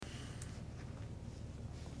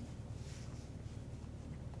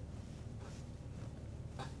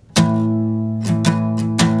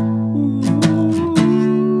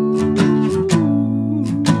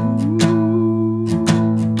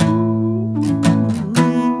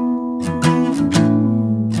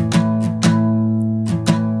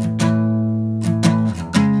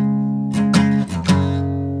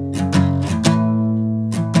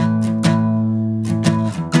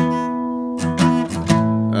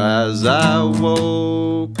As I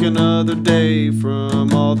woke another day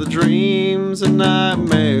from all the dreams and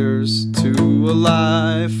nightmares to a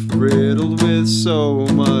life riddled with so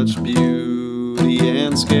much beauty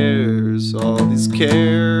and scares. All these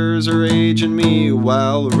cares are aging me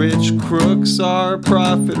while rich crooks are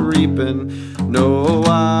profit reaping. No,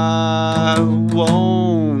 I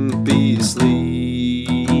won't be sleeping.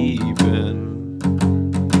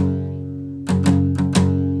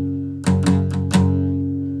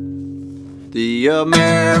 The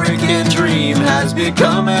American dream has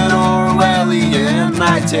become an Orwellian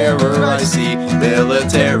night terror. I see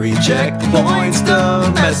military checkpoints,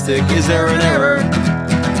 domestic, is there an error?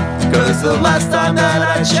 Cause the last time that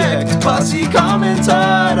I checked, Posse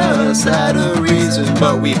comitatus had a reason.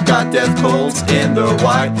 But we've got death cults in the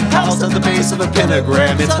White House at the base of a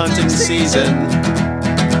pentagram. It's hunting season.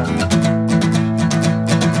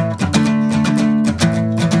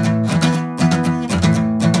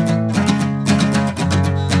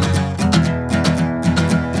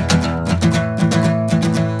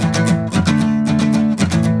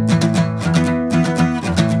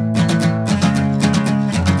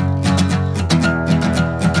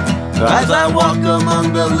 As I walk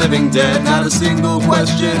among the living dead, not a single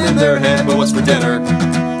question in their head, but what's for dinner?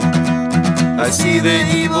 I see the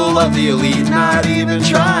evil of the elite, not even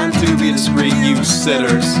trying to be discreet, you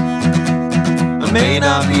sinners. I may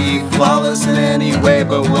not be flawless in any way,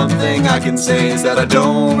 but one thing I can say is that I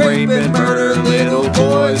don't rape and murder little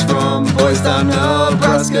boys from Boystown,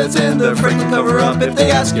 Nebraska. It's in the Franklyn Cover Up if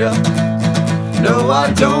they ask ya. No,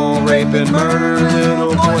 I don't rape and murder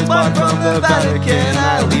little boys bought from the Vatican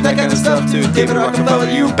I. Leave that kind of stuff to David Rockefeller,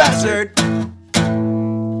 you bastard.